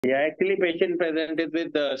Yeah, actually, patient presented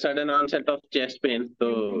with sudden onset of chest pain.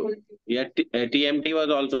 So, yeah, TMT was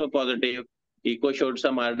also positive. Echo showed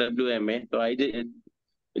some RWMA. So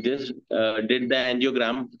just did the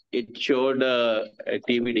angiogram. It showed a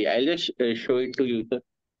TBD. I'll just show it to you, sir.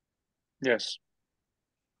 Yes.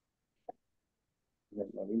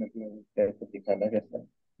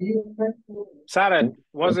 Sarah,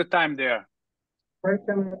 what's the time there?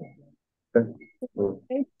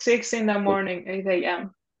 6 in the morning, 8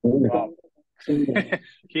 a.m. Wow.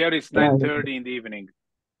 Here it's 9:30 in the evening.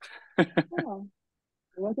 Oh,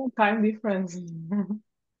 what a time difference.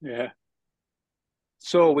 Yeah.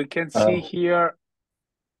 So we can see here.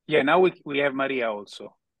 Yeah, now we have Maria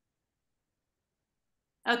also.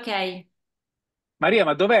 Ok. Maria,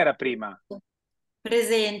 ma dov'era prima?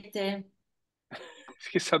 Presente.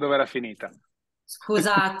 Chissà dove era finita.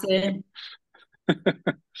 Scusate.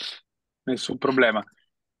 Nessun problema.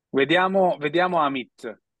 Vediamo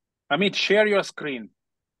Amit. Amit, share your screen.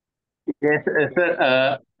 Yes,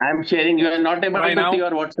 sir. I'm sharing. You are not able Right to now? see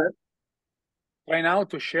or what, sir? Right now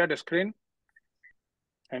to share the screen?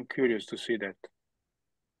 I'm curious to see that.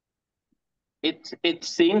 It's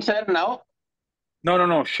seen, sir, now?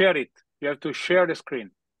 No. Share it. You have to share the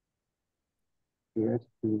screen. Yes.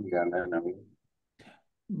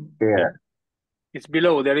 Yeah. It's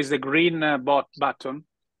below. There is the green button.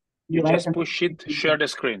 You just push it, share the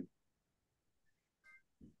screen.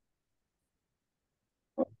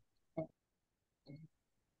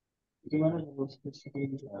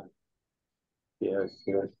 Yes.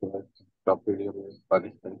 Top video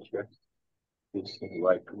participant share.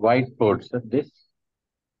 White board, sir. This?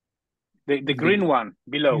 The green one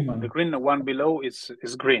below. The green one below is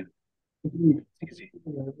green. Easy.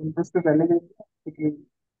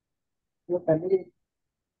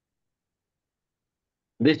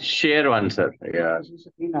 This share one, sir. Yeah.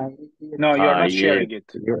 No, you're not sharing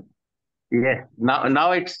it. Yes.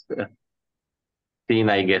 Now it's seen,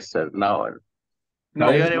 I guess, sir. Now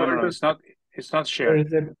No, you are able to... it's not shared.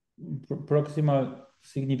 There is a proximal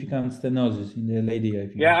significant stenosis in the lady, I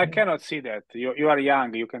think. Yeah, I cannot see that. You are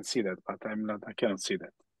young, you can see that, but I'm not. I cannot see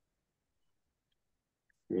that.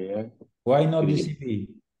 Yeah. Why not DCP?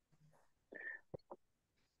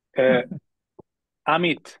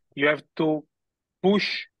 Amit, you have to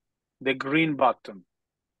push the green button.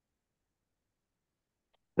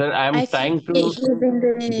 Sir, I'm trying to...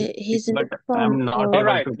 He's in the phone. I'm not All able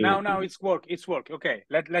right, to now it's work. Okay,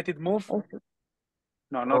 let it move. Okay.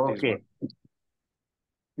 No, not this one.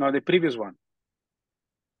 No, the previous one.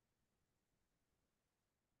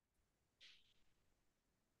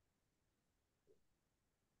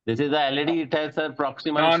 This is the LED. It has a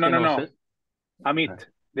proximal No. Amit,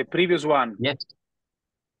 the previous one. Yes.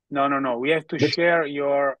 No. We have to share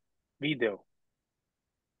your video.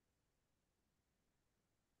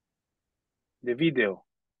 The video.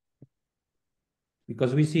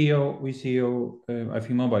 Because we see your I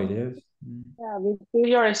think mobile, yes. Yeah, we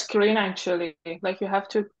see your screen actually. Like you have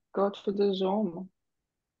to go to the Zoom.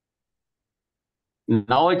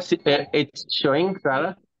 Now it's showing,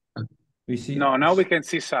 Sarah. We see. No, now we can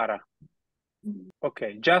see Sarah.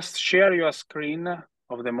 Okay, just share your screen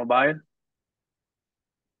of the mobile.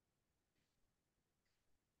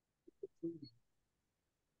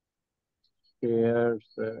 Share,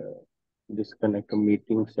 disconnect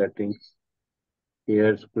meeting settings.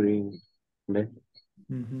 Share screen.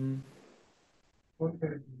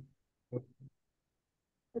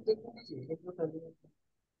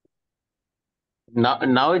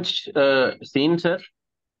 Now it's seen, sir.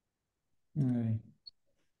 Okay.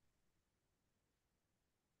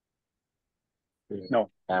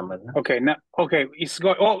 No. Camera. Okay, now it's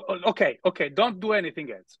going. Oh, okay. Don't do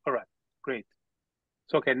anything else. All right, great.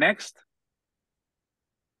 So okay, next.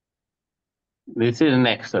 This is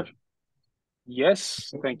next, sir.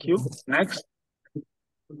 Yes, thank you. Next.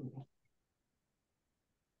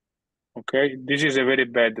 Okay, this is a very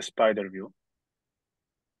bad spider view.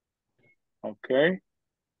 Okay.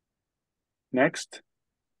 Next.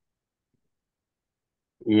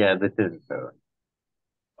 Yeah, this is.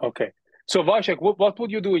 Okay. So Wojciech, what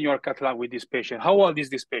would you do in your cath lab with this patient? How old is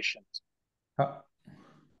this patient?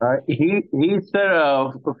 He's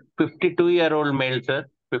sir, 52-year-old male, sir.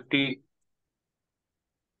 50.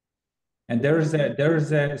 And there is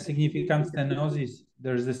a significant stenosis.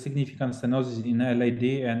 There is a significant stenosis in LAD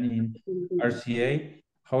and in RCA.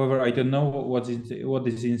 However, I don't know what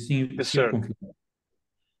is in circumference.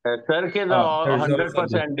 Circuit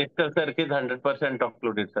 100%. Distal circuit 100%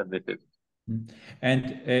 occluded, sir. This is. And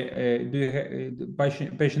do you the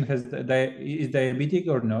patient is diabetic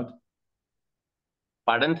or not?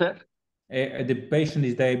 Pardon, sir? The patient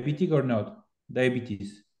is diabetic or not?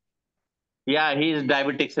 Diabetes. Yeah, he is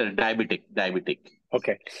diabetic, sir. Diabetic.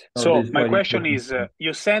 Okay. So So this my quite question important. is,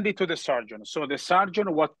 you send it to the surgeon. So the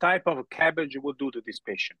surgeon, what type of cabbage would do to this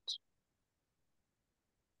patient?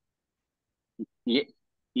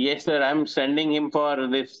 Yes, sir. I'm sending him for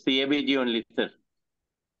this CABG only, sir.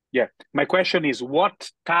 Yeah. My question is, what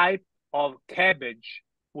type of cabbage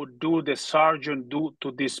would do the surgeon do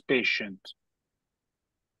to this patient?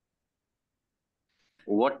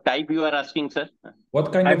 What type you are asking, sir?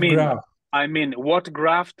 What kind of graft? I mean, what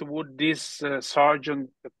graft would this surgeon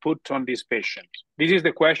put on this patient? This is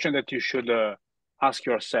the question that you should ask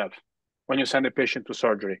yourself when you send a patient to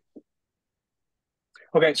surgery.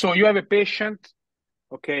 Okay, so you have a patient,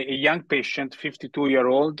 okay, a young patient,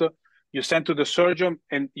 52-year-old. You send to the surgeon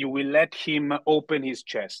and you will let him open his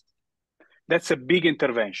chest. That's a big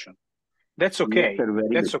intervention. That's okay. Yes, sir, very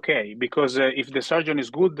That's good. okay, because if the surgeon is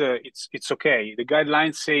good, it's okay. The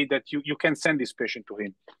guidelines say that you can send this patient to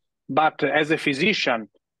him. But as a physician,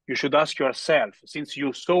 you should ask yourself, since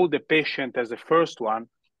you saw the patient as the first one,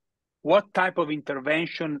 what type of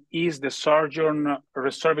intervention is the surgeon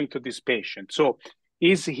reserving to this patient? So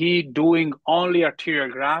is he doing only arterial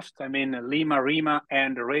graft, I mean, lima, rima,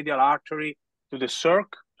 and radial artery to the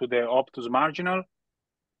circ, to the obtus marginal?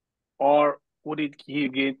 Or would he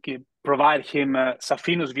provide him a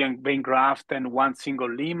saphenous vein graft and one single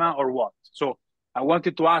lima, or what? So I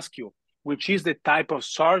wanted to ask you, which is the type of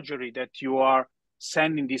surgery that you are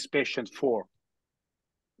sending this patient for?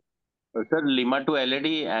 Sir, lima to LAD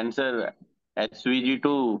and sir, SVG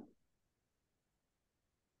to.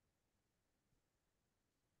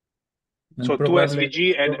 So two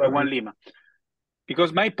SVG and one lima.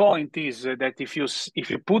 Because my point is that if you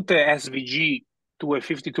put the SVG to a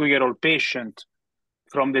 52-year-old patient,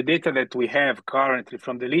 from the data that we have currently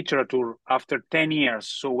from the literature, after 10 years,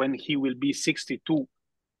 so when he will be 62,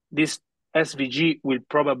 this SVG will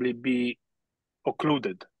probably be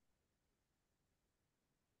occluded.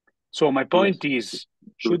 So my point is,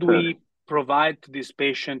 should we provide to this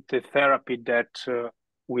patient a therapy that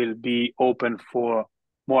will be open for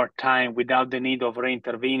more time without the need of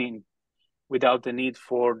reintervening, without the need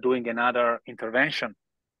for doing another intervention,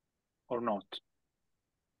 or not?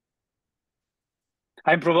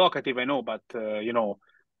 I'm provocative, I know, but you know,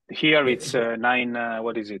 here it's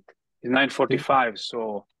what is it? It's 9:45,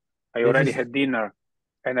 so I already had dinner,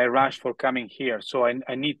 and I rushed for coming here, so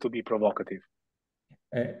I need to be provocative.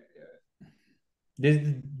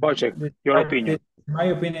 Your opinion. My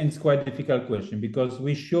opinion is quite a difficult question, because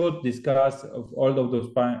we should discuss all of those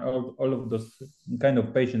kind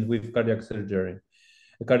of patients with cardiac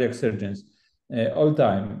surgeons all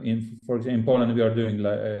time. For example, in Poland, we are doing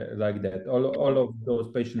like that. All of those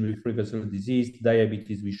patients with previously disease,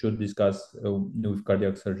 diabetes, we should discuss with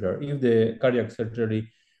cardiac surgery. If the cardiac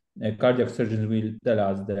surgeons will tell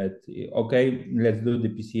us that, okay, let's do the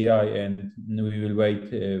PCI and we will wait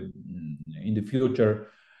in the future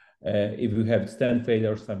if we have stent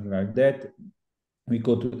failure or something like that, we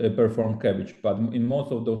could perform cabbage. But in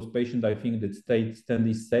most of those patients, I think that stent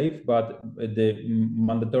is safe, but the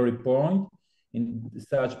mandatory point in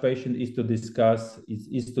such patient is to discuss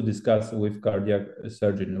with cardiac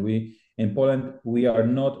surgeon. In Poland, we are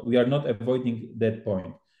not avoiding that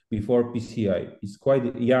point before PCI. It's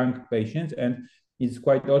quite young patients, and it's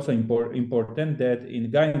quite also important that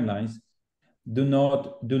in guidelines do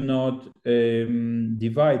not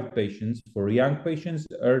divide patients for young patients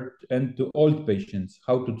and to old patients,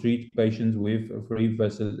 how to treat patients with free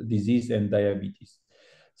vessel disease and diabetes.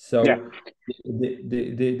 So yeah.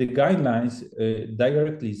 The guidelines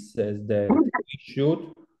directly says that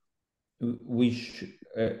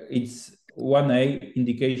it's 1A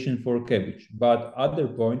indication for cabbage, but other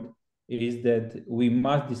point is that we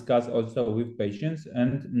must discuss also with patients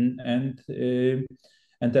and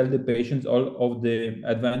tell the patients all of the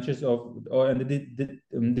advantages and the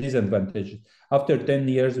disadvantages. After 10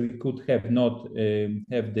 years, we could have not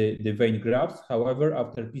have the vein grafts. However,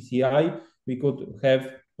 after PCI, we could have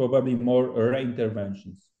probably more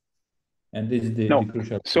reinterventions. And this is the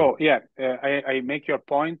crucial point. So yeah, I make your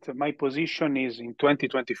point. My position is in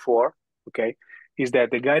 2024, okay, is that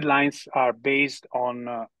the guidelines are based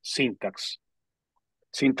on syntax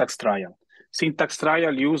trial. Syntax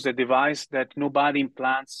trial used a device that nobody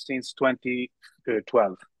implants since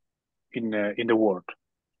 2012 in the world.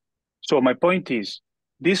 So my point is,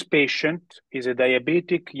 this patient is a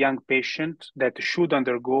diabetic young patient that should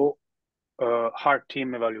undergo heart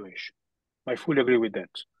team evaluation. I fully agree with that,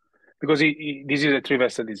 because this is a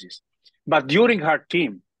three-vessel disease. But during heart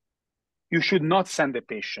team, you should not send the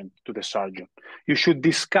patient to the surgeon. You should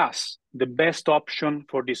discuss the best option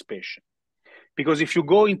for this patient. Because if you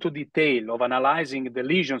go into detail of analyzing the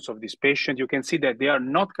lesions of this patient, you can see that they are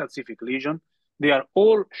not calcific lesion. They are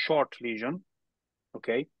all short lesion,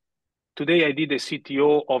 okay? Today I did a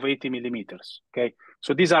CTO of 80 millimeters, okay?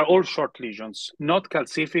 So these are all short lesions, not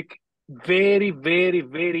calcific, very, very,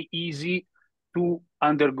 very easy to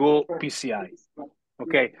undergo PCI,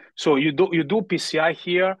 okay? So you do PCI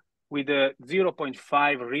here with a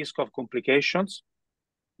 0.5 risk of complications,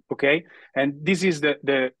 okay? And this is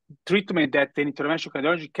the treatment that an interventional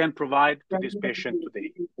cardiology can provide to this patient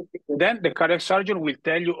today. Then the cardiac surgeon will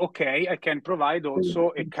tell you, okay, I can provide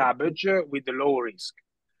also a CABG with the low risk.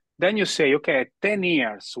 Then you say, okay, at 10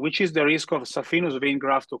 years, which is the risk of saphenous vein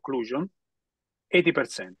graft occlusion?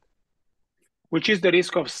 80%. Which is the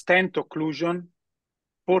risk of stent occlusion?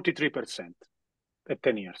 43% at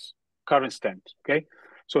 10 years, current stent, okay?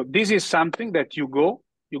 So this is something that you go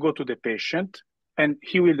to the patient and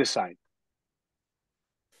he will decide.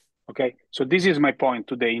 Okay, so this is my point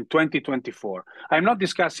today in 2024. I'm not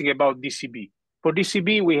discussing about DCB. For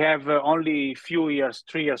DCB, we have only few years,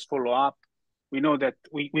 3 years follow-up. We know that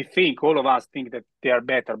we think, all of us think that they are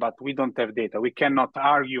better, but we don't have data. We cannot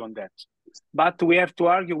argue on that. But we have to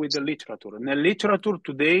argue with the literature. And the literature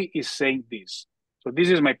today is saying this. So this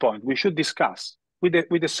is my point. We should discuss with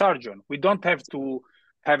the surgeon. We don't have to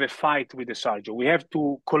have a fight with the surgeon. We have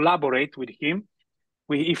to collaborate with him.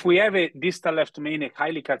 If we have a distal left main, a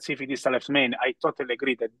highly calcific distal left main, I totally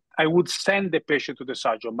agree that I would send the patient to the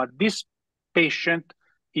surgeon. But this patient,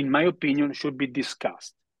 in my opinion, should be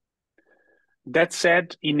discussed. That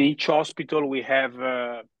said, in each hospital, we have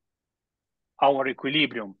our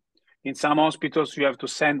equilibrium. In some hospitals, you have to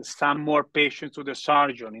send some more patients to the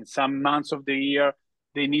surgeon. In some months of the year,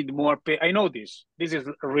 they need more. I know this. This is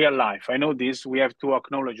real life. I know this. We have to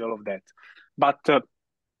acknowledge all of that. But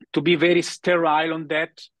to be very sterile on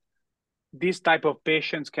that, this type of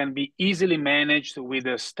patients can be easily managed with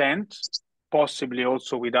a stent, possibly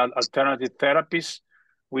also with alternative therapies,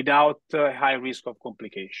 without high risk of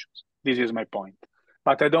complications. This is my point.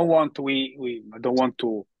 But I don't want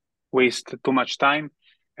to waste too much time,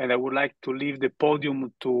 and I would like to leave the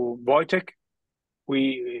podium to Wojtek.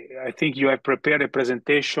 I think you have prepared a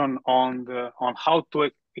presentation on how to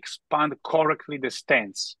expand correctly the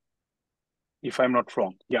stents, if I'm not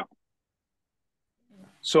wrong. Yeah.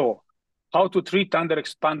 So, how to treat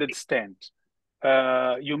underexpanded stent?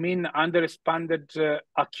 You mean underexpanded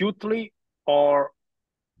acutely or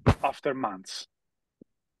after months?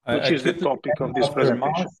 Which is the topic of this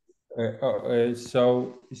presentation.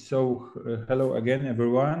 Hello again,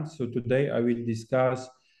 everyone. So today I will discuss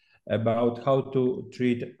about how to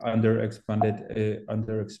treat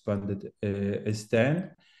underexpanded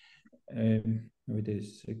stent. Wait a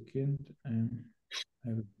second. I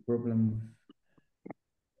have a problem.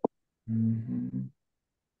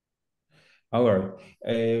 All right.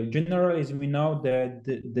 Generally, as we know that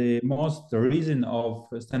the most reason of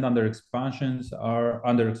stent underexpansion are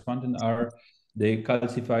the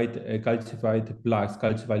calcified plaques,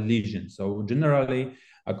 calcified lesions. So generally,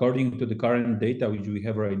 according to the current data which we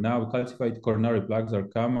have right now, calcified coronary plaques are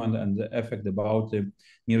common and affect about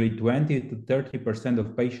nearly 20 to 30%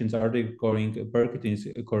 of patients are requiring percutaneous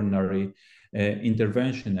coronary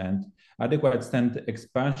intervention, and adequate stent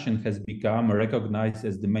expansion has become recognized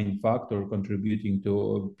as the main factor contributing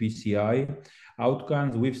to PCI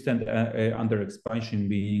outcomes, with stent underexpansion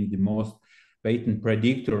being the most patent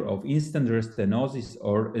predictor of in-stent restenosis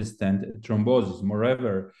or stent thrombosis.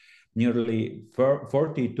 Moreover, nearly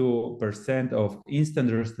 42% of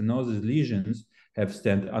in-stent restenosis lesions have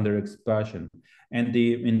stent underexpansion. And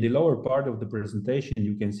in the lower part of the presentation,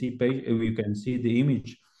 you can see the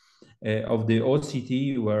image of the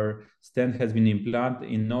OCT where stent has been implanted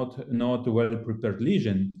in not well prepared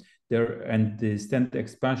lesion there, and the stent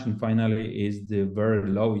expansion finally is the very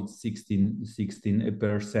low. It's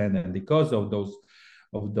 16%, and the cause of those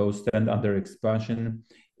stent under expansion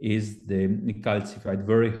is the calcified,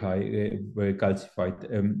 very high calcified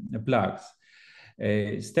plaques.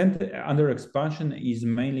 Stent under expansion is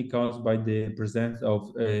mainly caused by the presence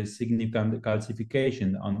of significant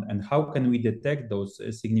calcification. And how can we detect those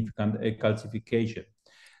significant calcification?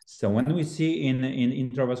 So when we see in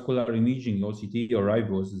intravascular imaging, OCT or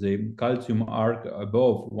IVUS, the calcium arc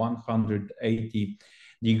above 180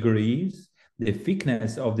 degrees, the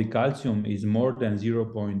thickness of the calcium is more than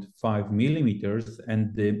 0.5 millimeters,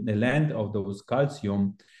 and the length of those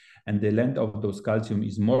calcium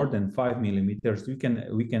is more than 5 millimeters. We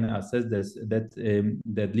can assess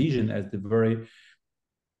that lesion as the very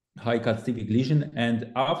high calcific lesion,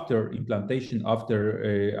 and after implantation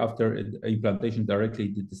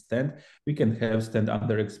directly to the stent, we can have stent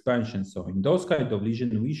under expansion. So in those kind of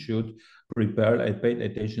lesions, we should prepare and pay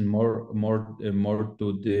attention more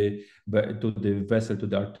to the vessel, to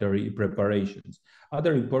the artery preparations.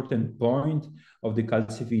 Other important point of the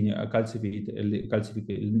calcified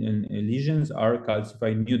lesions are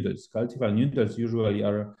calcified nodules. Calcified nodules usually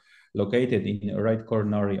are located in right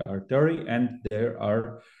coronary artery, and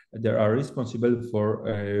they are responsible for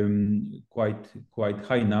quite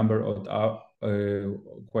high number of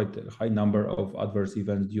adverse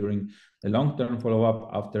events during the long-term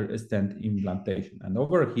follow-up after a stent implantation. And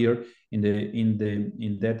over here in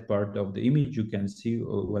that part of the image, you can see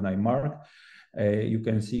when I mark, you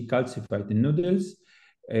can see calcified nodules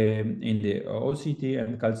in the OCT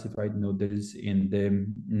and calcified nodules in the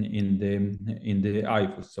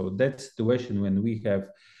IVUS. So that's the situation when we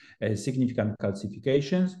have significant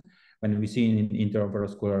calcifications. When we see in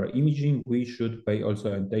intravascular imaging, we should pay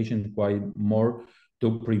also attention quite more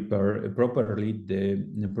to prepare properly the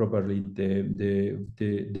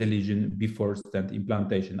lesion before stent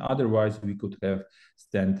implantation. Otherwise, we could have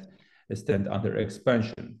stent under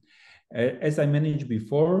expansion. As I mentioned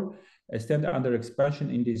before, a stent under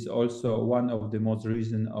expansion is also one of the most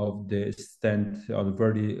reason of the stent or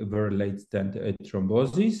very late stent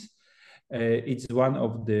thrombosis. It's one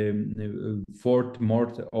of the fourth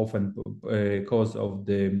most often cause of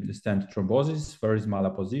the stent thrombosis. First is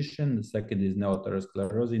malapposition, the second is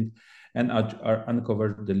neoatherosclerosis, and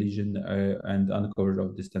uncovered the lesion and uncovered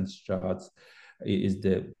of the stent stratus is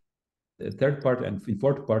the third part, and the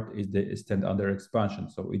fourth part is the stent under expansion.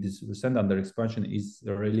 So it is stent under expansion is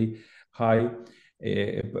really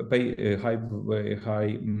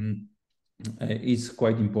is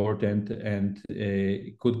quite important, and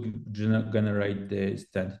could generate the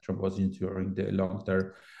stent thrombosis during the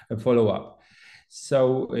long-term follow-up.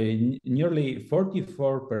 So nearly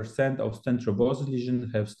 44% of stent thrombosis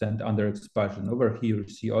lesions have stent under expansion. Over here you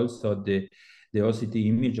see also the OCT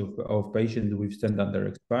image of patients with stent under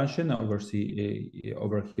expansion. Over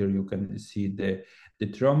here you can see the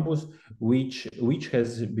thrombus, which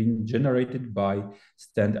has been generated by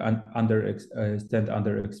stent under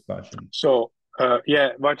expansion. So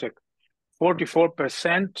yeah, Wojciech,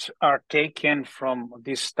 44% are taken from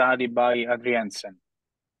this study by Adriansen.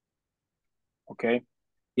 Okay.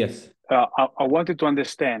 Yes. I wanted to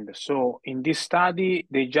understand. So in this study,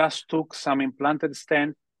 they just took some implanted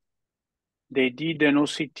stent, they did an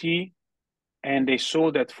OCT, and they saw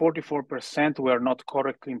that 44% were not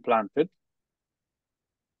correctly implanted.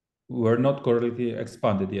 Were not correctly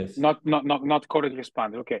expanded, yes. Not correctly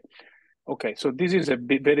expanded. Okay. Okay. So this is a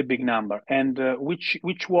very big number. And which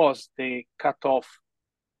was the cutoff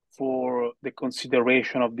for the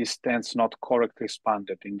consideration of these stents not correctly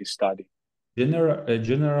expanded in this study?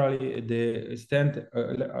 Generally, the stent,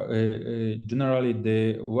 generally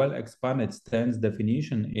the well-expanded stents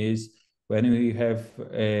definition is when we have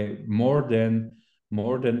more than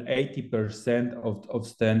 80% of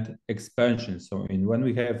stent expansion. So when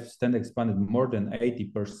we have stent expanded more than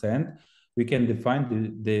 80%, we can define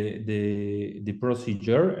the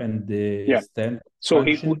procedure and the stent. So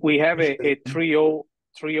we have a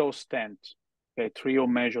 3.0 stent, a 3.0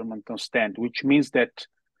 measurement on stent, which means that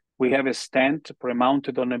we have a stent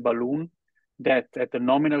pre-mounted on a balloon that at the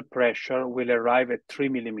nominal pressure will arrive at 3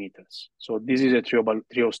 millimeters. So this is a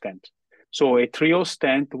 3.0 stent. So a 3.0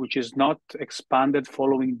 stent, which is not expanded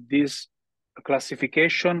following this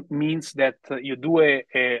classification, means that you do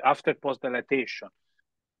after post-dilatation.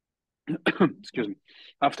 Excuse me.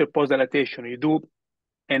 After post-dilatation, you do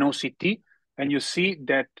an OCT, and you see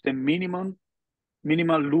that the minimal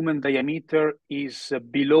lumen diameter is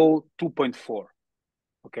below 2.4.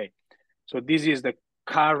 Okay, so this is the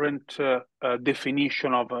current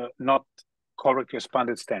definition of a not correctly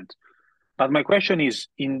expanded stent. But my question is,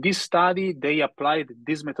 in this study, they applied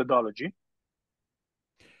this methodology?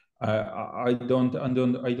 I don't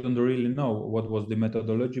really know what was the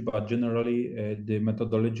methodology, but generally the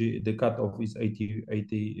methodology, the cutoff is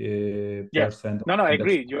 80%. No, I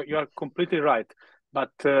agree. You are completely right.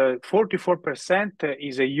 But 44%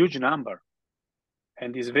 is a huge number,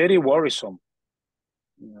 and is very worrisome.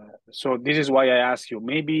 So this is why I ask you.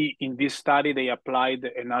 Maybe in this study they applied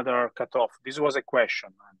another cutoff. This was a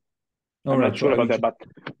question. I'm not sure about that, but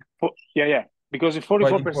yeah, because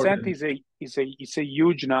 44% is a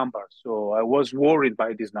huge number. So I was worried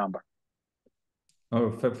by this number.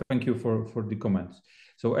 Oh, thank you for the comments.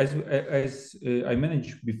 So as I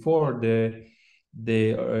mentioned before, the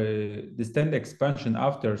stent expansion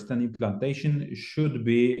after stent implantation should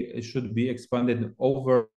be expanded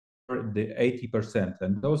over the 80%.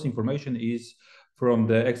 And those information is from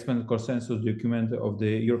the expanded consensus document of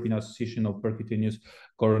the European Association of Percutaneous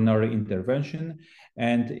Coronary Intervention.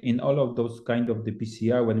 And in all of those kind of the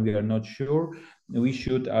PCI, when we are not sure, we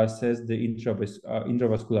should assess the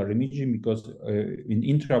intravascular imaging, because in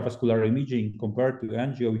intravascular imaging compared to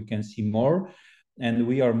angio, we can see more, and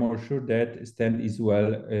we are more sure that stent is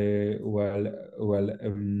well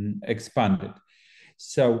expanded.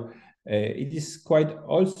 So it is quite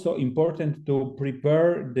also important to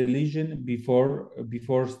prepare the lesion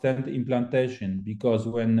before stent implantation, because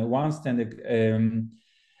when one stent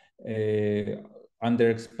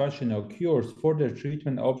underexpansion occurs, further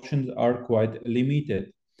treatment options are quite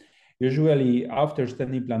limited. Usually, after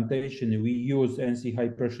stent implantation, we use NC high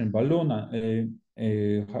pressure balloon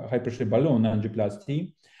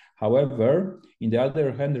angioplasty. However, in the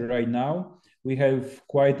other hand, right now we have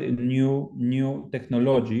quite a new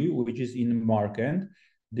technology which is in market.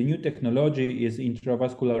 The new technology is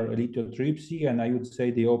intravascular lithotripsy, and I would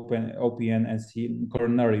say the OPN NC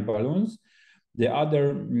coronary balloons. The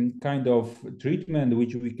other kind of treatment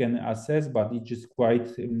which we can assess, but it is quite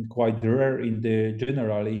rare in the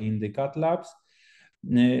generally in the cath labs,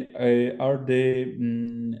 is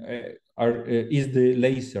the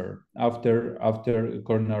laser after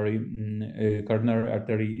coronary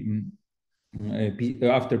artery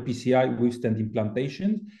after PCI with stent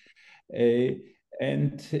implantation.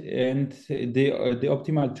 And the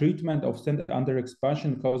optimal treatment of stent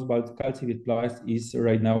underexpansion caused by calcified plaques is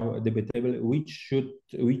right now debatable. Which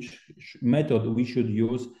method we should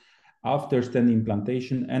use after stent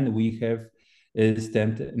implantation, and we have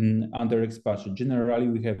stent underexpansion. Generally,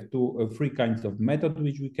 we have three kinds of methods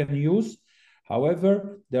which we can use.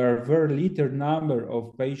 However, there are very little number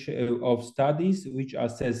of studies which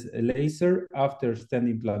assess laser after stent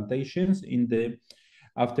implantations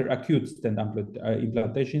after acute stent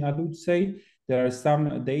implantation. I would say there are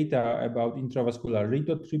some data about intravascular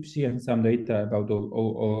lithotripsy and some data about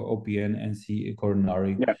OPN and NC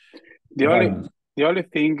coronary. Yeah. The only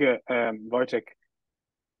thing, Wojtek,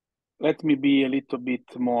 let me be a little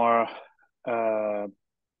bit more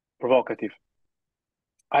provocative.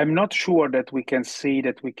 I'm not sure that we can say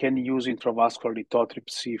that we can use intravascular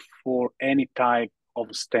lithotripsy for any type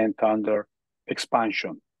of stent under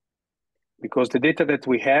expansion, because the data that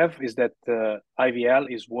we have is that IVL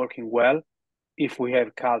is working well if we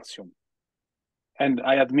have calcium. And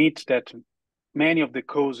I admit that many of the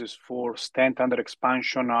causes for stent under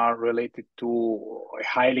expansion are related to a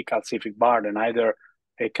highly calcific burden, either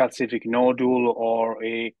a calcific nodule or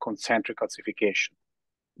a concentric calcification.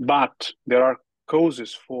 But there are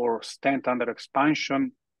causes for stent under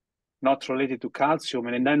expansion not related to calcium,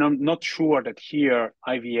 and I'm not sure that here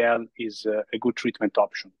IVL is a good treatment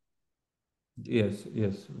option. Yes.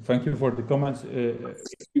 Thank you for the comments. We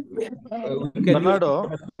can Bernardo,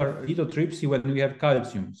 use lithotripsy when we have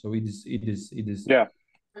calcium, so it is. Yeah.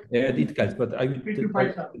 It calcs, but I will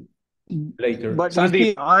later. But you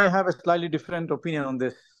see, I have a slightly different opinion on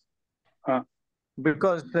this,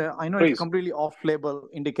 because I know it's completely off-label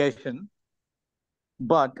indication,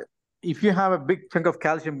 but if you have a big chunk of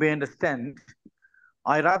calcium behind a stent,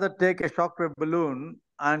 I rather take a shockwave balloon,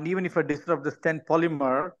 and even if I disrupt the stent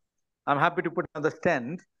polymer, I'm happy to put another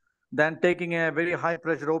stent than taking a very high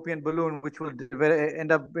pressure OPN balloon, which will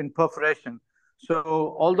end up in perforation. So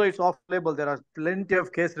although it's off label, there are plenty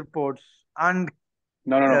of case reports and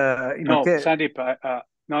no, Sandeep,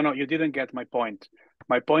 no, you didn't get my point.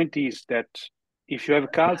 My point is that if you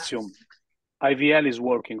have calcium, IVL is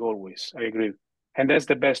working always. I agree, and that's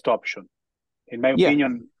the best option. In my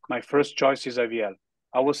opinion, my first choice is IVL.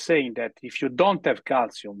 I was saying that if you don't have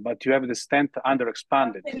calcium, but you have the stent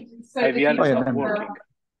underexpanded, IVL is not working.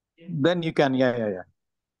 Then you can, I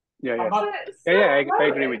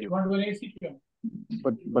agree with you.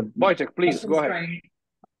 But Wojtek, please go ahead.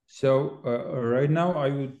 So right now, I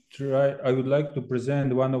would like to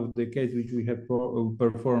present one of the cases which we have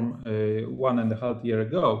performed 1.5 years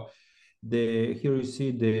ago. Here you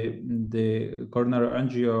see the coronary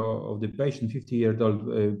angio of the patient,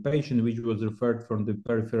 50-year-old patient, which was referred from the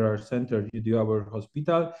peripheral center to our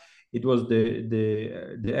hospital. It was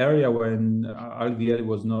the area when IVL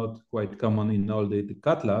was not quite common in all the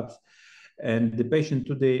cath labs, and the patient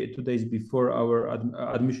 2 days before our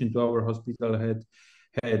admission to our hospital had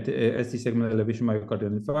ST segment elevation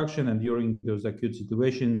myocardial infarction, and during those acute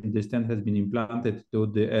situation, the stent has been implanted to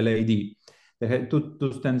the LAD. Two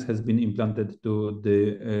stents has been implanted to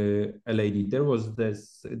the LAD. There was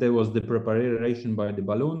the preparation by the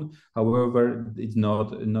balloon. However, it's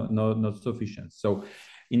not sufficient. So,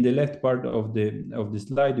 in the left part of the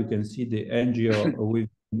slide, you can see the angio with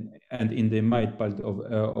and in the mid part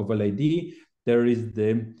of LAD, there is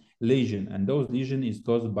the lesion, and those lesion is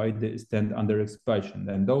caused by the stent underexpansion.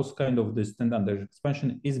 And those kind of the stent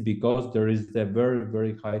underexpansion is because there is a very,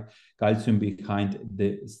 very high calcium behind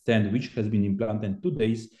the stent, which has been implanted 2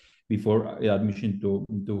 days before admission to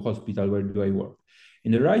hospital where do I work.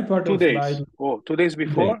 In the right part 2 of days. slide. Oh, 2 days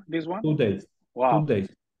before this one? 2 days. Wow. 2 days.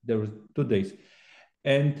 There was 2 days.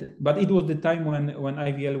 But it was the time when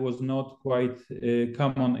IVL was not quite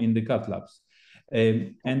common in the cath labs.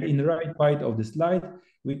 And in the right part of the slide,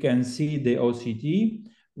 we can see the OCT,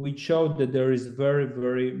 which showed that there is very,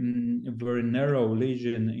 very, very narrow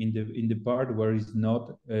lesion in the part where is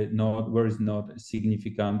not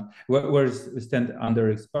significant, where is stent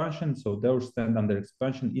underexpansion. So those stent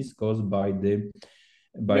underexpansion is caused by the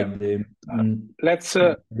Let's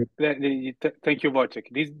thank you, Wojciech.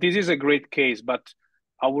 This is a great case, but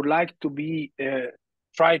I would like to be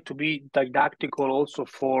try to be didactical also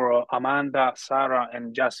for Amanda, Sarah,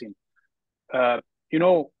 and Jasin. You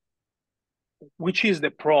know, which is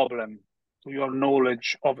the problem to your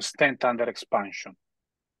knowledge of stent underexpansion?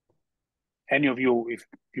 Any of you, if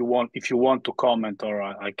you want to comment, or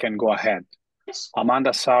I can go ahead. Yes.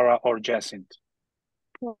 Amanda, Sarah, or Jacinth.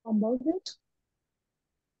 Thrombosis.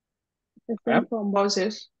 Stent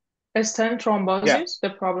thrombosis. Stent thrombosis,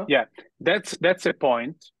 the problem. Yeah, that's a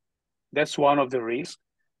point. That's one of the risks.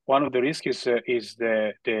 One of the risks is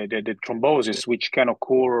the thrombosis, which can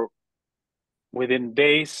occur within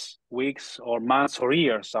days, weeks, or months, or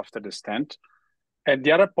years after the stent. And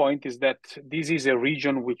the other point is that this is a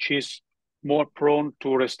region which is more prone to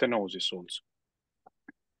restenosis also,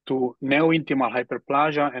 to neointimal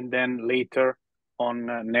hyperplasia, and then later on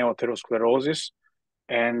neoatherosclerosis,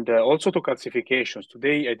 and also to calcifications.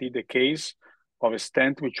 Today I did a case of a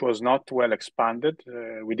stent which was not well expanded.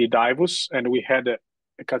 We did IVUS, and we had a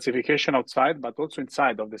calcification outside, but also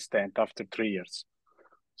inside of the stent after 3 years.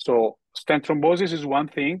 So stent thrombosis is one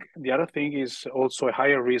thing. The other thing is also a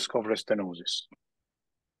higher risk of restenosis.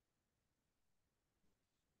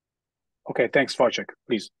 Okay, thanks, Wojciech,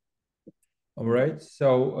 please. All right.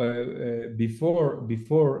 So before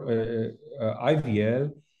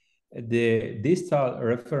IVL, the distal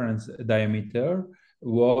reference diameter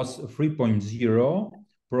was 3.0,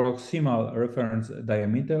 proximal reference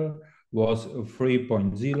diameter was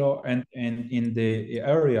 3.0, and in the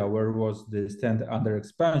area where was the stent under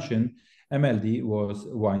expansion, MLD was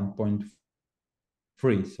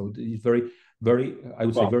 1.3. So it's very, very, I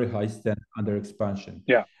would say, very high stent under expansion.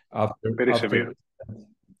 Yeah, very severe.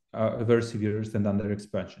 Very severe stent under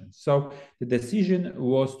expansion. So the decision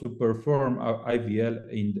was to perform IVL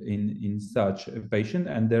in such a patient,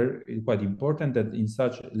 and there is quite important that in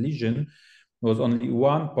such lesion was only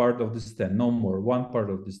one part of the stent, no more, one part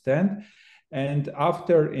of the stent. And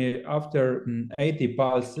after 80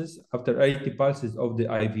 pulses of the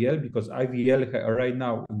IVL, because IVL right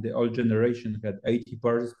now in the old generation had 80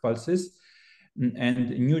 pulses,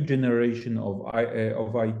 and new generation of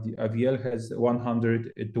IVL has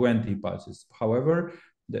 120 pulses. However,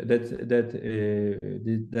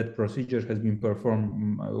 that procedure has been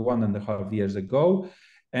performed 1.5 years ago,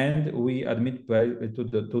 and we admit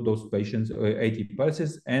to those patients 80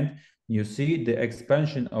 pulses, and you see the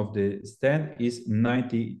expansion of the stent is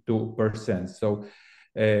 92%. So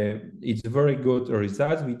it's very good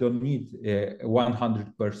results. We don't need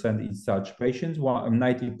 100% in such patients.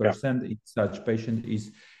 90% in such patient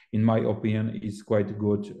is, in my opinion, is quite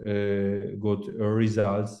good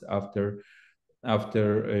results after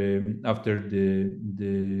the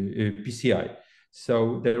PCI.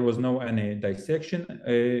 So there was no any dissection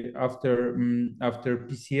after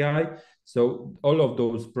PCI. So all of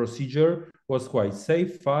those procedure was quite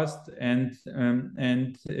safe, fast, and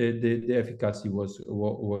the efficacy was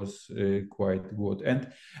quite good. And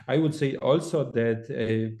I would say also that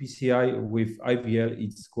PCI with IVL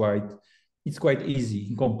it's quite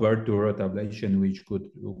easy compared to rotablation, which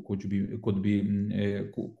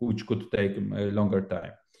could take a longer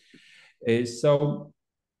time.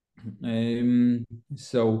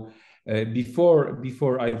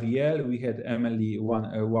 Before IVL, we had MLE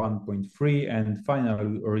 1.3, and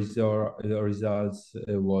final results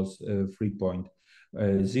was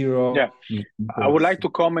 3.0. Yeah, I would like to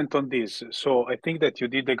comment on this. So I think that you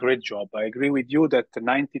did a great job. I agree with you that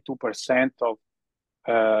 92% of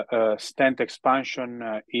stent expansion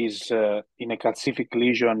is in a calcific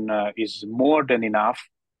lesion is more than enough,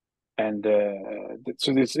 and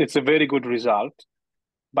so it's a very good result.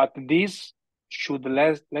 But this should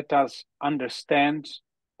let us understand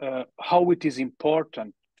how it is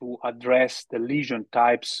important to address the lesion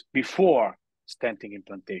types before stenting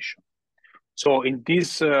implantation. So in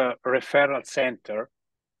this referral center,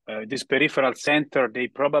 this peripheral center, they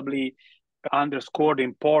probably underscore the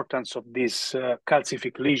importance of these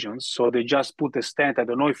calcific lesions. So they just put a stent. I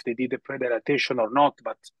don't know if they did a predilatation or not,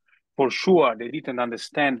 but for sure they didn't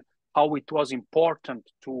understand how it was important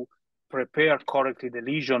to prepare correctly the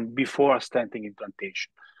lesion before stenting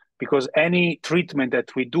implantation. Because any treatment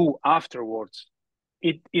that we do afterwards,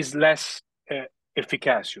 it is less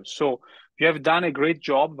efficacious. So you have done a great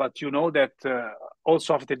job, but you know that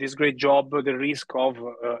also after this great job, the risk of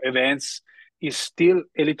events is still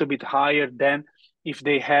a little bit higher than if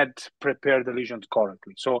they had prepared the lesions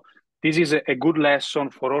correctly. So this is a good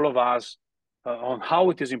lesson for all of us on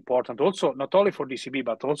how it is important, also not only for DCB,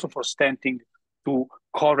 but also for stenting, to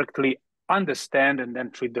correctly understand and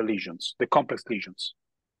then treat the lesions, the complex lesions.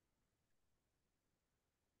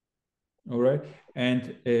 All right,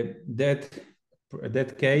 and that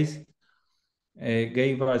case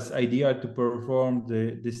gave us idea to perform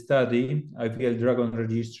the study IVL Dragon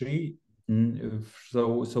Registry.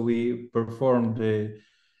 So we performed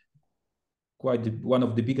one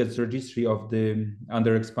of the biggest registry of the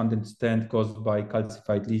underexpanded stent caused by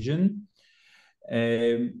calcified lesion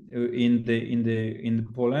in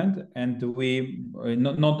Poland, and we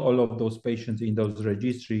not all of those patients in those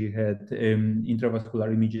registry had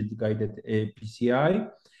intravascular imaging guided PCI.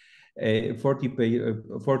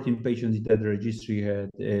 14 patients in that registry had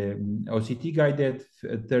OCT guided,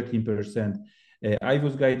 13%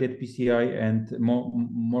 IVUS guided PCI, and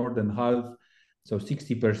more than half, so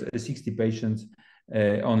 60 patients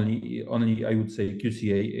only I would say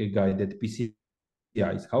QCA guided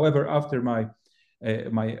PCIs. However,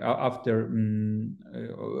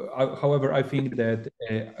 however, I think that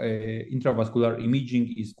intravascular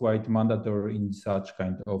imaging is quite mandatory in such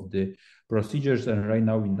kind of the procedures, and right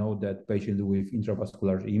now we know that patients with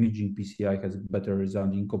intravascular imaging PCI has better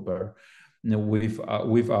result in compare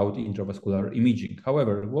without intravascular imaging.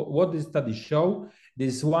 However, what this study show,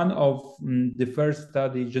 this is one of the first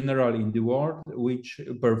study generally in the world which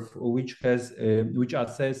assess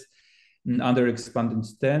underexpanded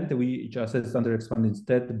stent, which assess underexpanded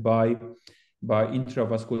stent by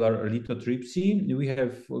intravascular lithotripsy. We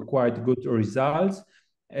have quite good results.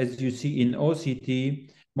 As you see in OCT,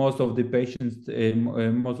 most of the patients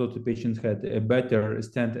had a better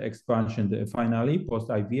stent expansion finally post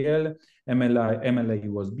IVL. MLA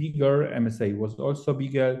was bigger, MSA was also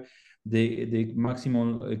bigger. The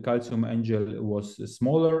maximum calcium angle was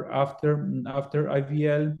smaller after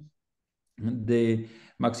IVL. The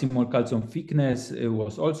maximal calcium thickness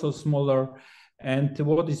was also smaller, and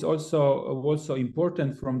what is also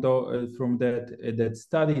important from that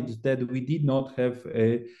study is that we did not have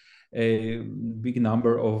a big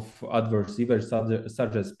number of adverse events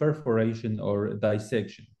such as perforation or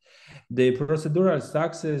dissection. The procedural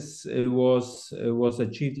success was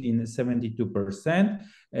achieved in 72%,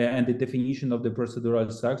 and the definition of the procedural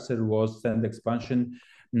success was stent expansion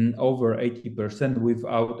over 80%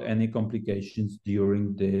 without any complications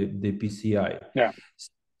during the PCI. Yeah.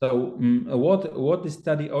 So what the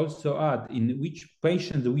study also add, in which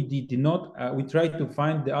patients we did not, we tried to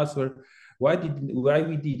find the answer why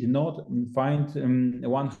we did not find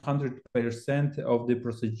 100% of the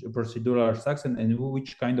procedural success, and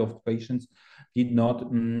which kind of patients did not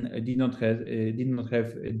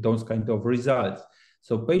have those kind of results.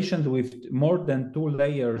 So patients with more than 2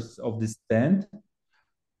 layers of the stent,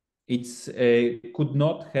 could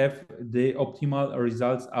not have the optimal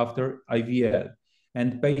results after IVL.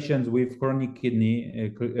 And patients with chronic kidney,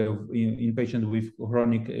 in patients with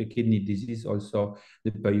chronic kidney disease, also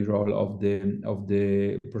the payroll of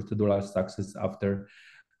the procedural success after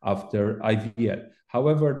IVL.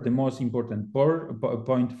 However, the most important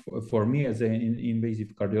point for me as an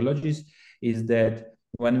invasive cardiologist is that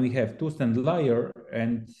when we have 2 stent layer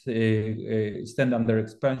and stent under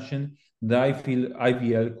expansion, the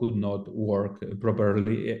IVL could not work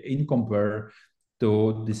properly in compare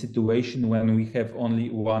to the situation when we have only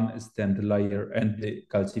 1 stent layer and the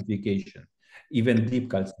calcification, even deep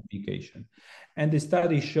calcification. And the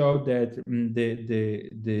study showed that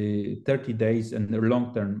the 30 days and the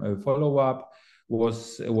long-term follow-up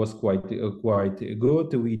was quite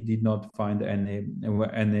good. We did not find any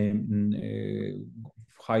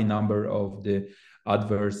high number of the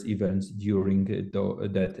adverse events during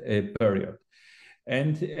that period.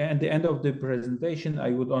 And at the end of the presentation,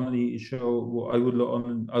 I would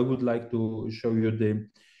like to show you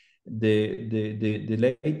the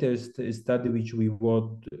latest study which we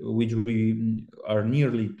are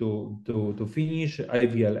nearly to finish,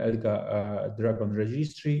 IVL ELGA Dragon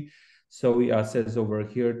Registry. So we assess over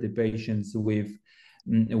here the patients with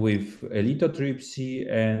lithotripsy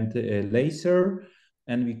and laser.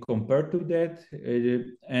 and we compare to that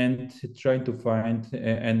and try to find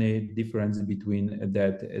any difference between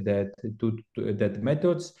that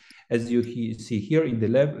methods. As you see here in the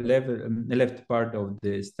left part of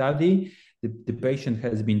the study, the patient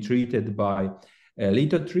has been treated by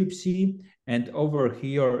lithotripsy, and over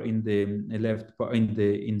here in the left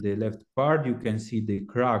part you can see the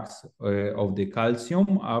cracks of the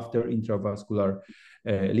calcium after intravascular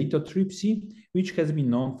lithotripsy, which has been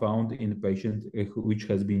not found in a patient which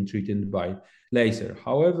has been treated by laser.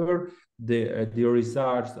 However, the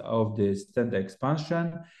results of the stent expansion,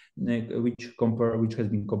 which has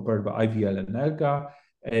been compared by IVL and ELGA,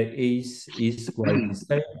 is quite the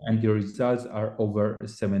same, and the results are over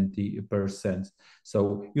 70%. So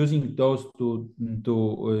using those two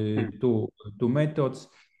methods,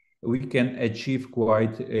 we can achieve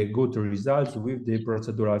quite good results with the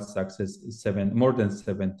procedural success more than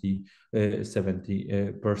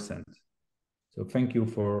 70%. So thank you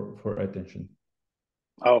for attention.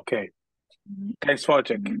 Okay, thanks,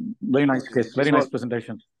 Wojciech. Very nice case. Very nice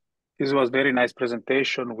presentation. This was very nice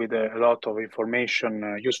presentation with a lot of information,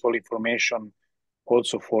 useful information,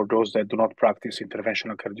 also for those that do not practice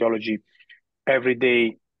interventional cardiology every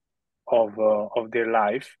day of their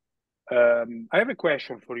life. I have a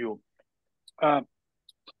question for you.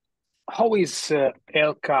 How is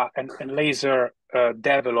ELCA and laser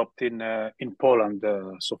developed in Poland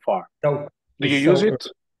so far? Do you use it?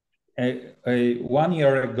 1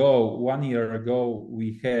 year ago, we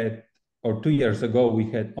had, or 2 years ago, we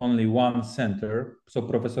had only one center. So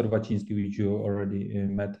Professor Waciński, which you already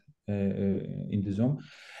met in the Zoom,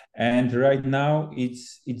 and right now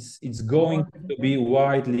it's going to be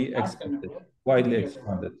widely expanded.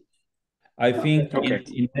 I think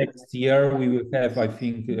in next year we will have, I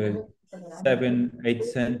think, 7-8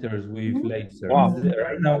 centers with laser. Wow.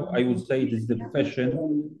 Right now, I would say this is the fashion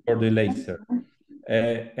for the laser.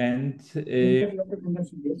 And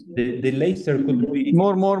the laser could be...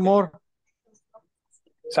 More.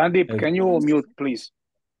 Sandeep, can you mute, please?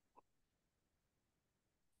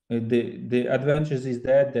 The advantage is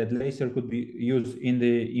that laser could be used in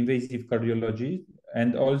the invasive cardiology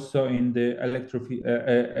and also in the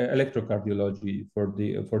electrocardiology for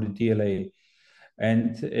the TLA.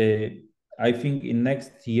 And I think in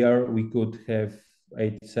next year we could have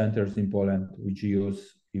 8 centers in Poland which will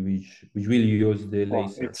use the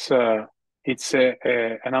laser. It's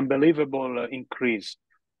an unbelievable increase.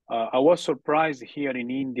 I was surprised here in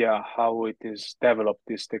India how it is developed,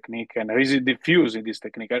 this technique, and is it diffused in this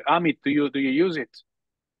technique? Amit, do you use it?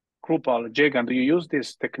 Krupal, Jagan, do you use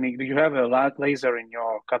this technique? Do you have a laser in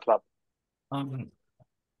your cath lab?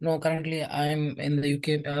 No, currently I'm in the UK.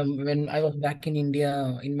 When I was back in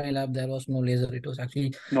India, in my lab, there was no laser. It was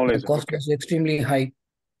actually no laser. The cost was extremely high.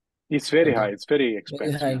 It's very high. It's very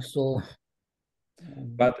expensive. Very high. So,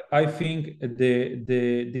 but I think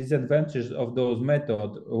the disadvantage of those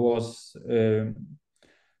methods was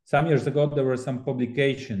some years ago there were some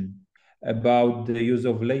publication about the use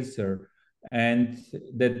of laser, and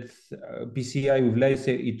that PCI with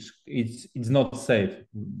laser it's not safe.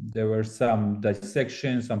 There were some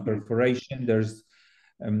dissections, some perforation. There's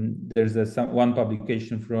one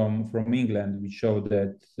publication from England which showed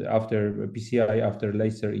that after PCI after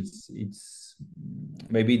laser it's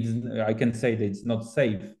I can say that it's not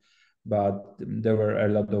safe, but there were a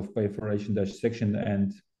lot of perforation dissection,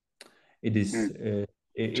 and it is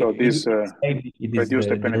so this reduced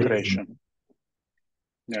the penetration.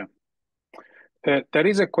 Yeah. There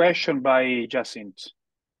is a question by Jacinth.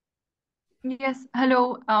 Yes,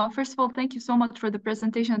 hello. First of all, thank you so much for the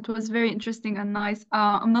presentation. It was very interesting and nice.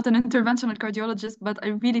 I'm not an interventional cardiologist, but I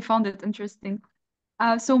really found it interesting.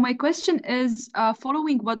 So my question is,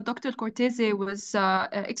 following what Dr. Cortese was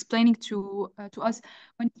explaining to us,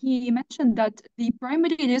 when he mentioned that the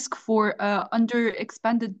primary risk for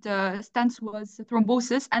underexpanded stents was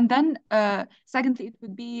thrombosis, and then secondly, it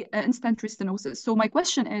would be in-stent restenosis. So my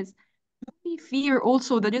question is, do we fear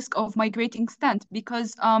also the risk of migrating stent?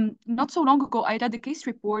 Because not so long ago, I read a case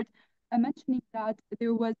report mentioning that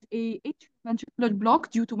there was a atrioventricular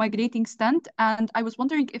block due to migrating stent, and I was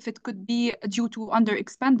wondering if it could be due to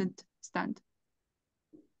underexpanded stent.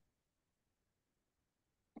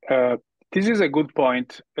 This is a good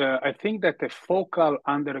point. I think that a focal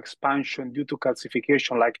underexpansion due to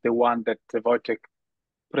calcification, like the one that Wojciech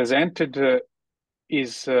presented,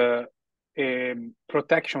 is a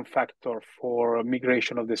protection factor for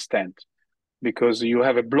migration of the stent, because you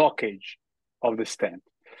have a blockage of the stent.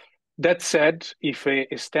 That said, if a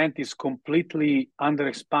stent is completely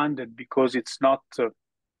underexpanded because it's not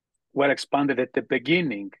well expanded at the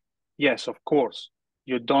beginning, yes, of course,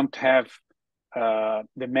 you don't have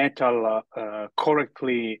the metal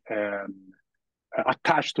correctly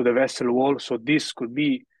attached to the vessel wall. So this could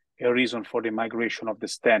be a reason for the migration of the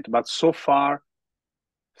stent. But so far,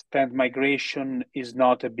 stent migration is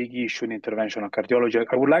not a big issue in interventional cardiology.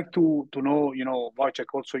 I would like to know,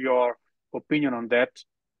 Wojciech, also your opinion on that.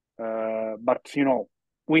 But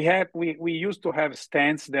we used to have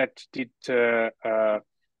stents that did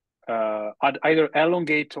either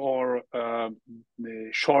elongate or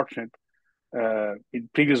shorten in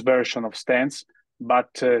previous version of stents.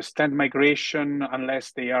 But stent migration,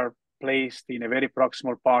 unless they are placed in a very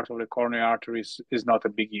proximal part of the coronary arteries, is not a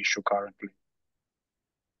big issue currently.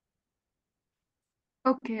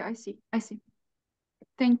 Okay, I see.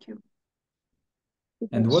 Thank you.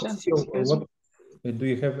 And what's what do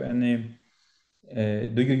you have any?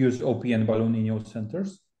 Do you use OPN balloon in your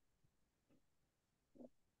centers?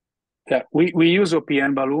 Yeah, we use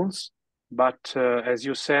OPN balloons, but as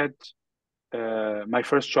you said, my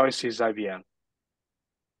first choice is IVL.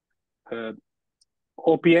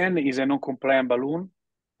 OPN is a non-compliant balloon.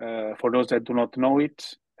 For those that do not know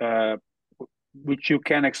it, which you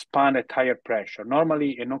can expand at higher pressure.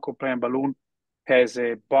 Normally, a non-compliant balloon has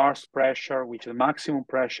a burst pressure, which is maximum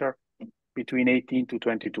pressure between 18 to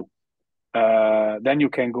 22. Then you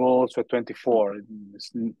can go also at 24.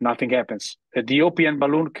 Nothing happens. The OPN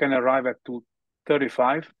balloon can arrive at to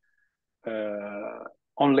 35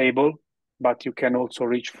 on label, but you can also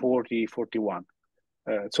reach 40, 41.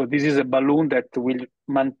 So this is a balloon that will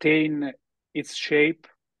maintain its shape,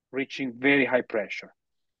 reaching very high pressure.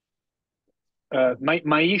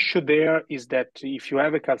 My issue there is that if you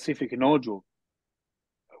have a calcific nodule,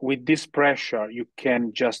 with this pressure, you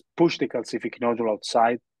can just push the calcific nodule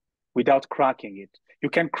outside without cracking it. You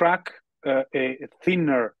can crack a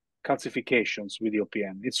thinner calcifications with the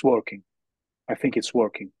OPN. It's working. I think it's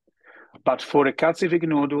working. But for a calcific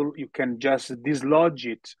nodule, you can just dislodge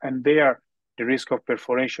it, and there the risk of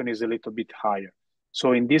perforation is a little bit higher.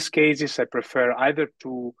 So in these cases, I prefer either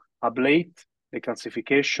to ablate the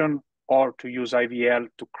calcification or to use IVL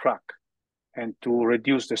to crack and to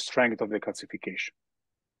reduce the strength of the calcification.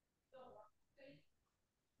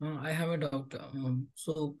 I have a doubt.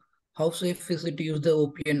 So how safe is it to use the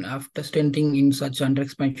OPN after stenting in such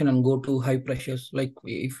underexpansion and go to high pressures? Like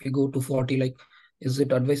if you go to 40, like is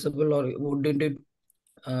it advisable, or wouldn't it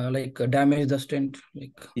damage the stent?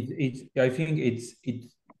 I think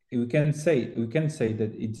we can say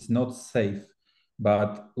that it's not safe,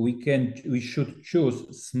 but we should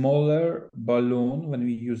choose smaller balloon when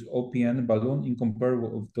we use OPN balloon in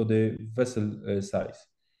comparison to the vessel size.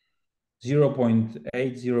 0.8,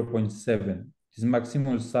 0.7 is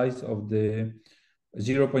maximum size of the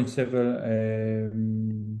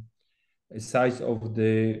 0.7 size of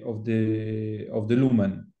the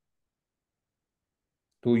lumen.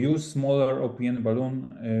 To use smaller OPN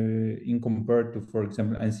balloon in compared to, for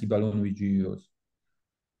example, NC balloon which you use,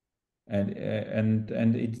 and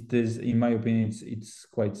it is, in my opinion, it's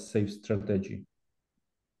quite safe strategy.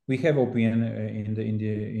 We have OPN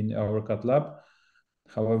in our cath lab.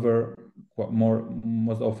 However,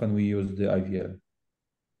 most often we use the IVL.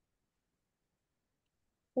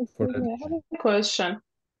 I have a question.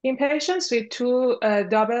 In patients with two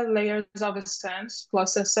double layers of stents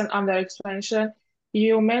plus a stent underexpansion,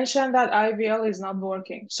 you mentioned that IVL is not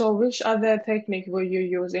working. So which other technique will you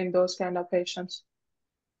use in those kind of patients?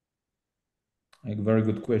 A very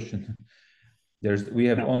good question. We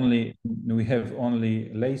have only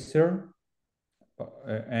laser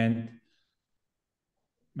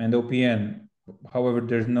and OPN. However,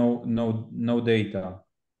 there's no data.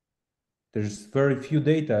 There's very few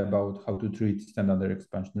data about how to treat stent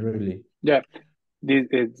underexpansion, really. Yeah,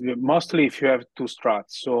 mostly if you have two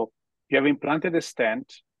struts. So you have implanted a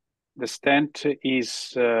stent. The stent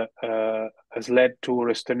has led to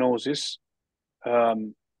restenosis.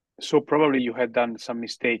 So probably you had done some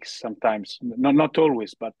mistakes sometimes. Not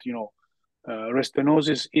always, but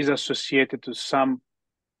restenosis is associated to some,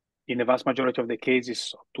 in the vast majority of the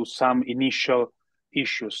cases, to some initial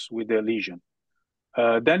issues with the lesion.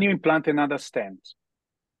 Then you implant another stent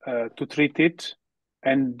to treat it,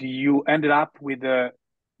 and you ended up with the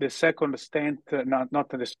second stent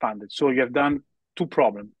not expanded. So you have done two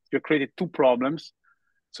problems. You created two problems.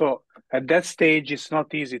 So at that stage, it's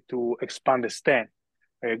not easy to expand the stent.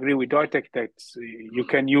 I agree with Wojciech that you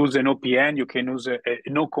can use an OPN, you can use a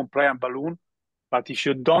non-compliant balloon, but if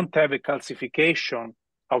you don't have a calcification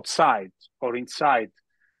outside or inside,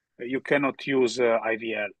 you cannot use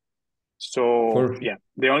IVL. So yeah,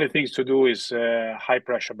 the only thing to do is high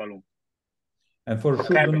pressure balloon. And for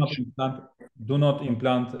sure, do not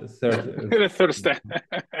implant third. The third stent.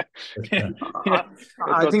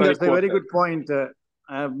 I think that's a very good point.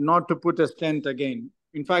 Not to put a stent again.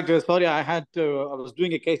 In fact, sorry, I was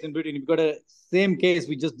doing a case in between. We've got a same case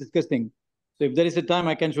we just discussing. So if there is a time,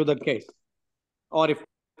 I can show that case. Or if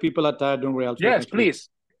people are tired, don't worry. I'll show yes, please.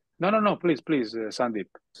 No, please, Sandeep.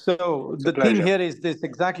 So the thing here is this,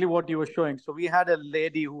 exactly what you were showing. So we had a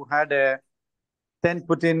lady who had a stent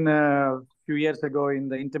put in a few years ago in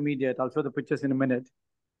the intermediate. I'll show the pictures in a minute.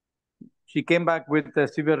 She came back with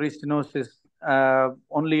severe restenosis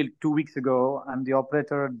only 2 weeks ago, and the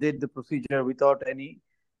operator did the procedure without any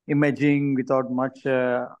imaging, without much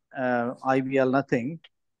IVL, nothing,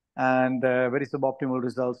 and very suboptimal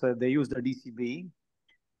results. They used a DCB,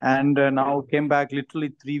 and now came back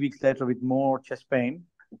literally 3 weeks later with more chest pain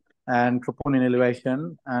and troponin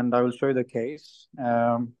elevation, and I will show you the case.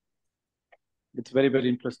 It's very, very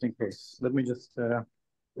interesting case. Let me just...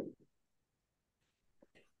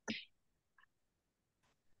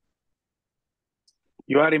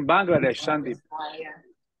 You are in Bangladesh, Sandeep.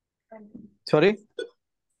 Sorry?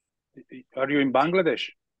 Are you in Bangladesh?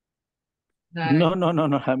 No.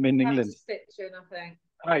 I'm in England. Stitching, I think.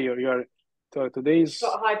 You're. So today's.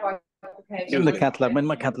 Got a high bifurcation. In the cath lab. In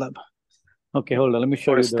my cath lab. Okay, hold on. Let me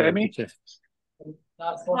show you the picture.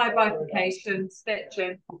 That's high bifurcation,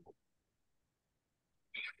 stitching.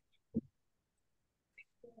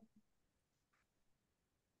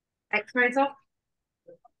 X-rays off.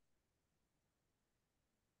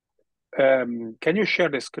 Can you share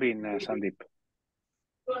the screen, Sandeep?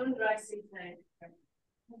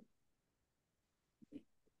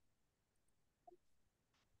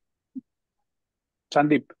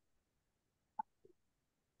 Sandeep.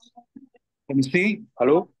 Can you see?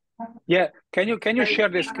 Hello? Yeah. Can you share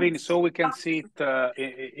the screen so we can see it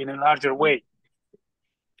in a larger way?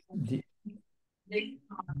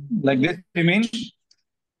 Like this, you mean?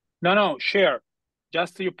 No, share.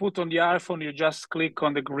 Just you put on the iPhone, you just click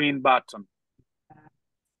on the green button.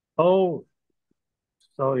 Oh,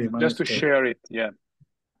 sorry. Just to share it, yeah.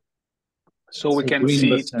 So we can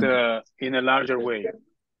see it in a larger way.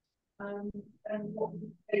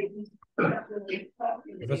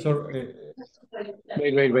 Professor,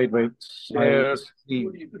 wait.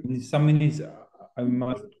 In some minutes, I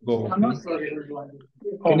must go.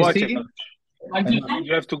 Oh, Wojciech,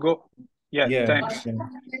 you have to go. Yeah, thanks. Yeah.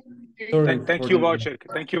 Sorry. Thank you, Wojciech.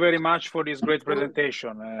 Thank you very much for this great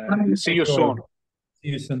presentation. See you soon. See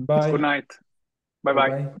you soon. Bye. Good night.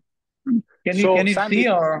 Bye-bye. Can you see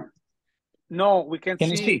or? No, we can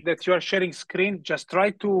see that you are sharing screen. Just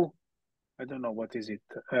try to, I don't know, what is it?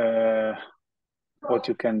 What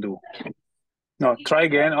you can do. No, try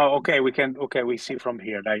again. Oh, okay, we see from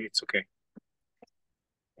here. Like, it's okay.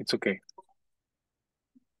 It's okay.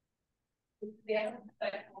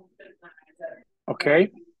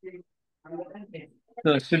 Okay.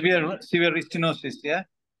 So severe restenosis, yeah?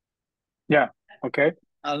 Yeah, okay.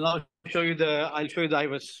 I'll show you the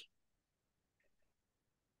IVUS.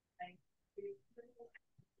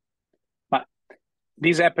 But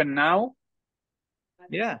this happened now?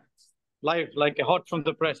 Yeah, live, like hot from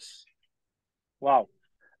the press. Wow.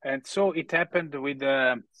 And so it happened with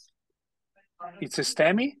it's a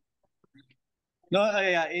STEMI? No,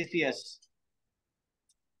 yeah, ACS.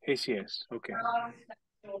 ACS, okay.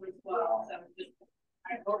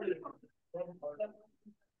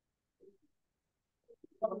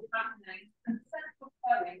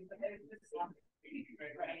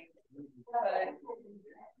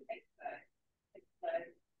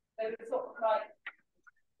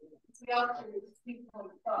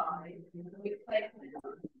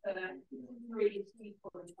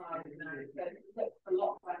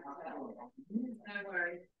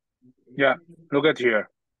 Yeah, look at here.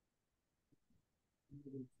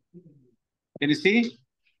 Can you see?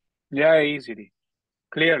 Yeah, easily,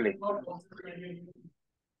 clearly.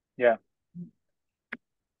 Yeah.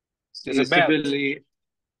 There's a belt.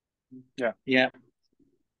 Yeah.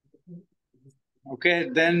 Okay,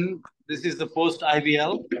 then this is the post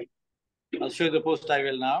IVL. I'll show you the post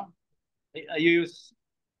IVL now.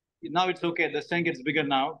 Now it's okay. The stent gets bigger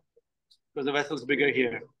now because the vessel's bigger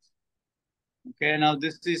here. Okay, now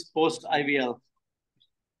this is post IVL.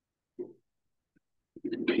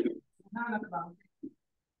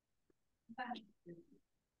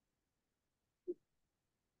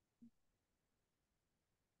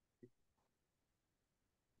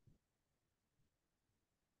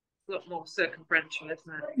 A lot more circumferential, isn't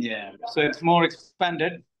it? Yeah, so it's more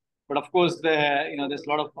expanded, but of course, there's a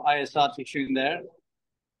lot of ISR tissue in there.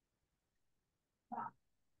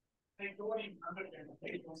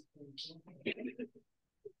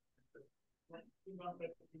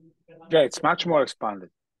 Yeah, it's much more expanded.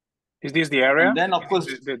 Is this the area? And then, of course,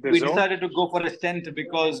 the we zone? decided to go for a stent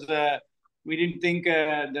because we didn't think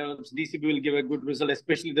the DCB will give a good result,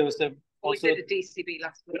 especially there was also... We did a DCB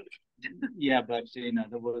last week. Yeah, but, you know,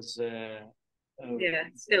 there was... yeah,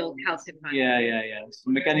 still calcium. Yeah. So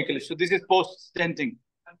mechanically. So this is post-stenting.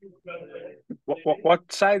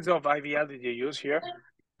 What size of IVL did you use here?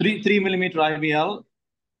 3 millimeter IVL.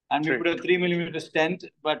 And we put a 3 millimeter stent,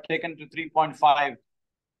 but taken to 3.5.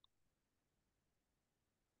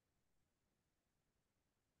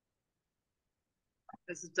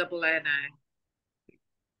 This is double air now.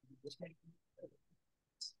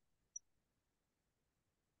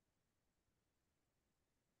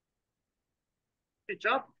 Good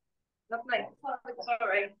job. Lovely.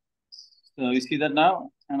 Sorry. So you see that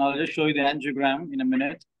now? And I'll just show you the angiogram in a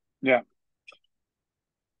minute. Yeah.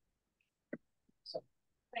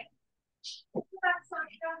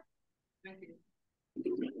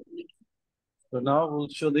 So now we'll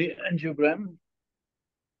show the angiogram.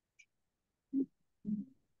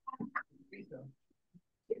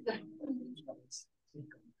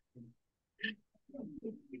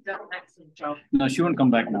 You've done an excellent job. No, she won't come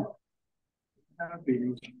back now.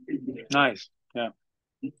 Nice. Yeah.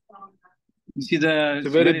 You see the it's a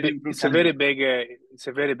very big. It's a very big. It's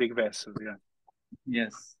a very big vessel. Yeah.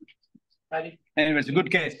 Yes. Anyway, it's a good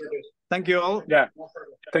case. Thank you all. Yeah.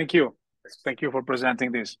 Thank you. Thank you for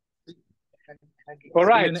presenting this. All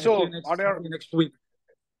right. So are there next week?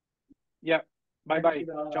 Yeah. Bye.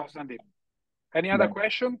 Ciao, Sandeep. Any other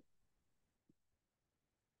question?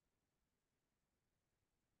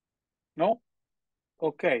 No?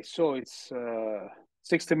 Okay, so it's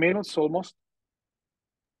 60 minutes almost.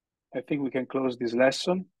 I think we can close this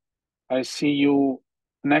lesson. I see you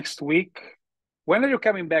next week. When are you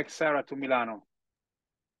coming back, Sarah, to Milano?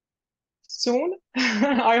 Soon.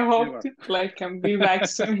 I hope to can be back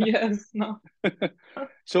soon. Yes. No.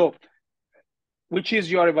 So, which is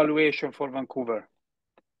your evaluation for Vancouver?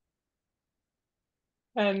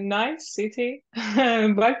 A nice city,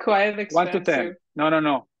 but quite expensive. 1 to 10.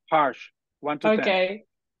 No. Harsh. 1 to 10. Okay.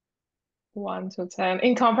 1 to 10.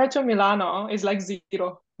 In compared to Milano, it's like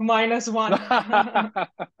 0, -1.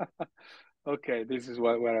 Okay, this is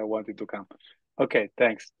where I wanted to come. Okay,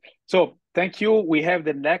 thanks. So thank you. We have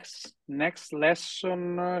the next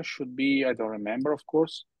lesson should be, I don't remember, of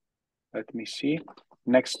course. Let me see.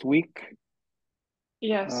 Next week.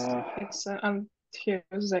 Yes, it's on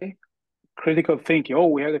Tuesday. Critical thinking. Oh,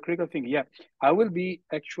 we have the critical thinking. Yeah, I will be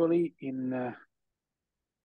actually in